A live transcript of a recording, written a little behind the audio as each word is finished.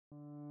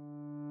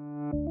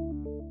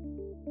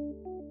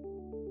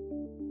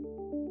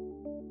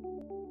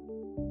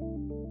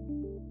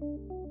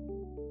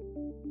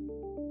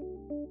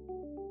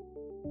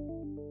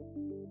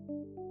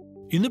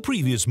In the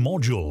previous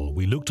module,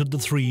 we looked at the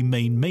three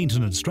main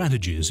maintenance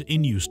strategies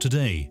in use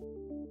today: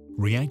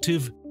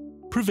 reactive,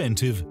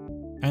 preventive,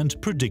 and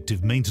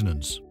predictive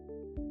maintenance.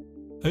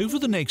 Over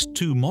the next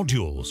two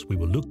modules, we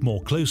will look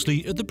more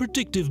closely at the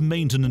predictive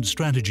maintenance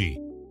strategy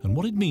and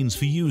what it means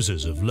for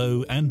users of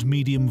low and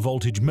medium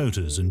voltage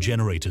motors and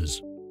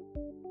generators.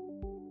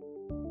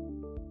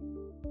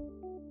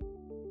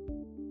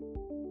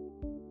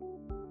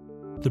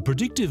 The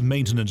predictive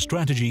maintenance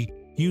strategy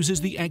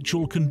uses the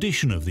actual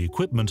condition of the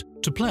equipment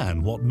to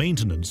plan what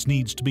maintenance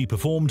needs to be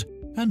performed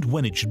and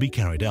when it should be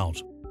carried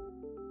out.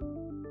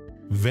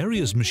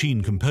 Various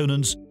machine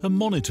components are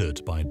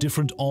monitored by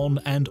different on-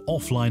 and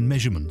offline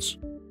measurements.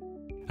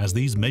 As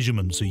these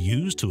measurements are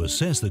used to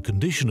assess the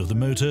condition of the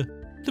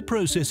motor, the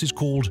process is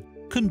called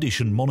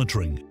condition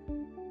monitoring.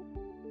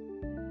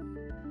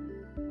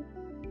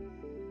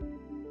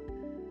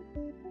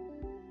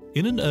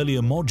 In an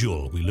earlier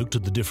module, we looked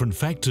at the different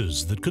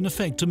factors that can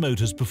affect a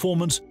motor's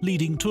performance,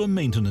 leading to a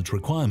maintenance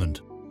requirement.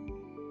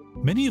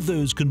 Many of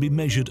those can be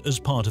measured as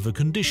part of a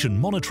condition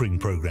monitoring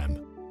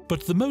program,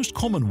 but the most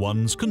common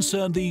ones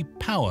concern the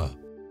power,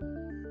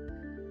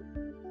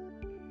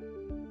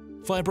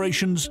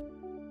 vibrations,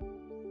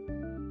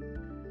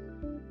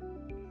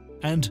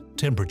 and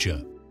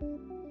temperature.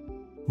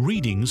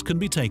 Readings can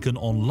be taken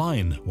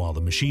online while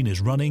the machine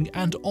is running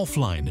and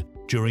offline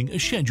during a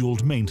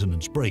scheduled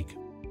maintenance break.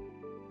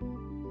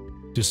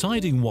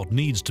 Deciding what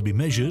needs to be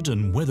measured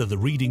and whether the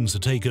readings are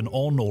taken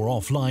on or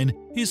offline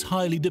is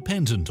highly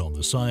dependent on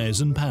the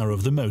size and power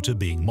of the motor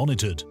being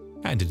monitored,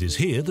 and it is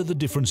here that the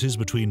differences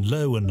between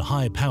low and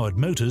high-powered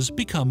motors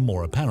become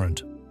more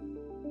apparent.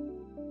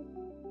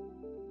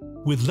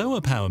 With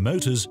lower power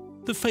motors,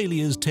 the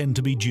failures tend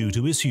to be due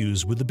to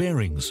issues with the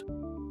bearings,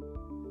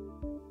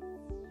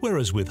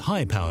 whereas with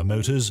high-power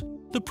motors,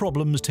 the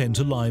problems tend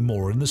to lie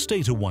more in the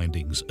stator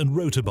windings and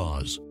rotor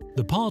bars,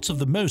 the parts of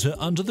the motor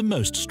under the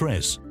most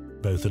stress,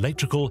 both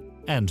electrical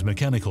and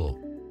mechanical.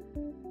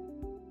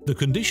 The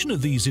condition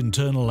of these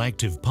internal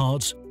active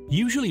parts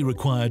usually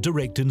require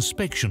direct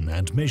inspection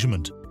and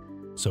measurement,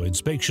 so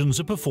inspections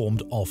are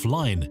performed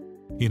offline,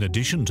 in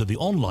addition to the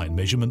online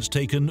measurements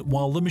taken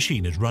while the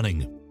machine is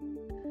running.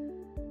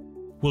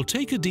 We'll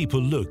take a deeper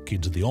look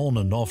into the on-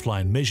 and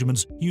offline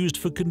measurements used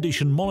for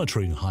condition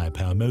monitoring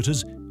high-power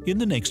motors in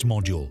the next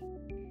module.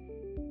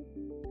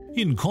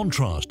 In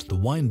contrast, the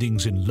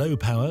windings in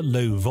low-power,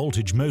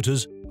 low-voltage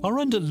motors are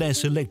under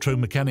less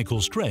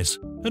electromechanical stress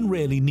and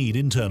rarely need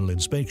internal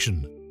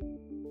inspection.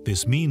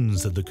 This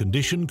means that the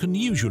condition can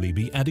usually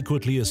be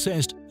adequately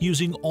assessed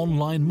using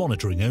online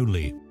monitoring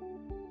only.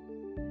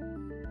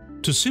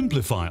 To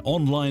simplify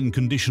online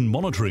condition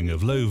monitoring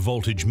of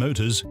low-voltage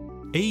motors,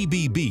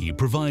 ABB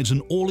provides an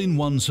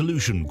all-in-one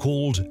solution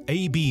called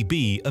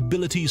ABB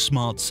Ability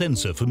Smart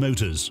Sensor for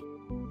motors.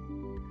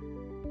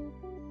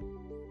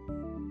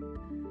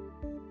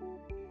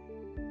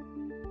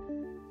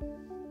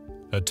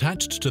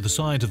 Attached to the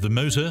side of the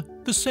motor,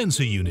 the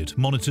sensor unit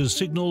monitors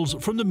signals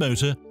from the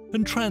motor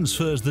and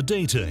transfers the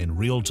data in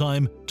real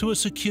time to a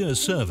secure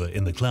server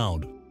in the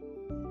cloud.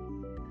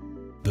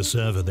 The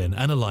server then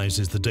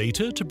analyzes the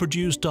data to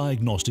produce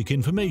diagnostic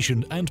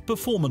information and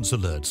performance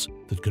alerts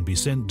that can be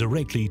sent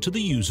directly to the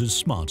user's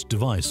smart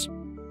device.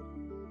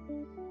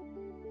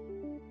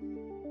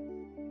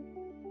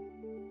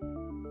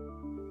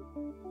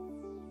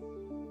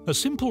 A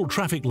simple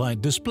traffic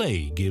light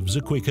display gives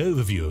a quick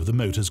overview of the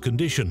motor's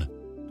condition,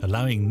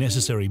 allowing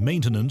necessary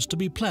maintenance to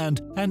be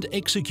planned and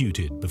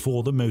executed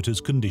before the motor's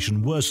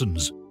condition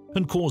worsens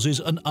and causes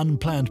an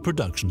unplanned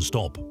production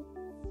stop.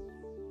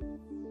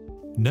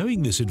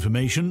 Knowing this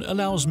information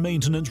allows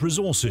maintenance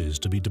resources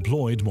to be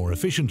deployed more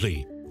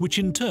efficiently, which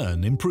in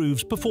turn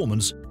improves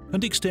performance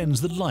and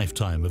extends the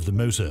lifetime of the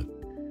motor.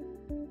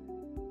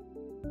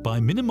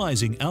 By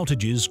minimizing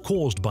outages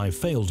caused by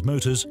failed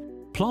motors,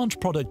 plant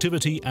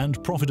productivity and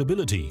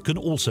profitability can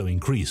also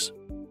increase.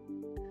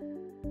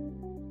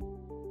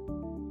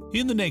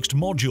 In the next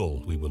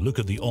module, we will look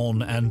at the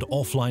on- and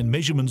offline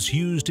measurements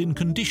used in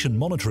condition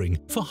monitoring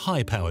for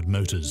high-powered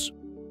motors.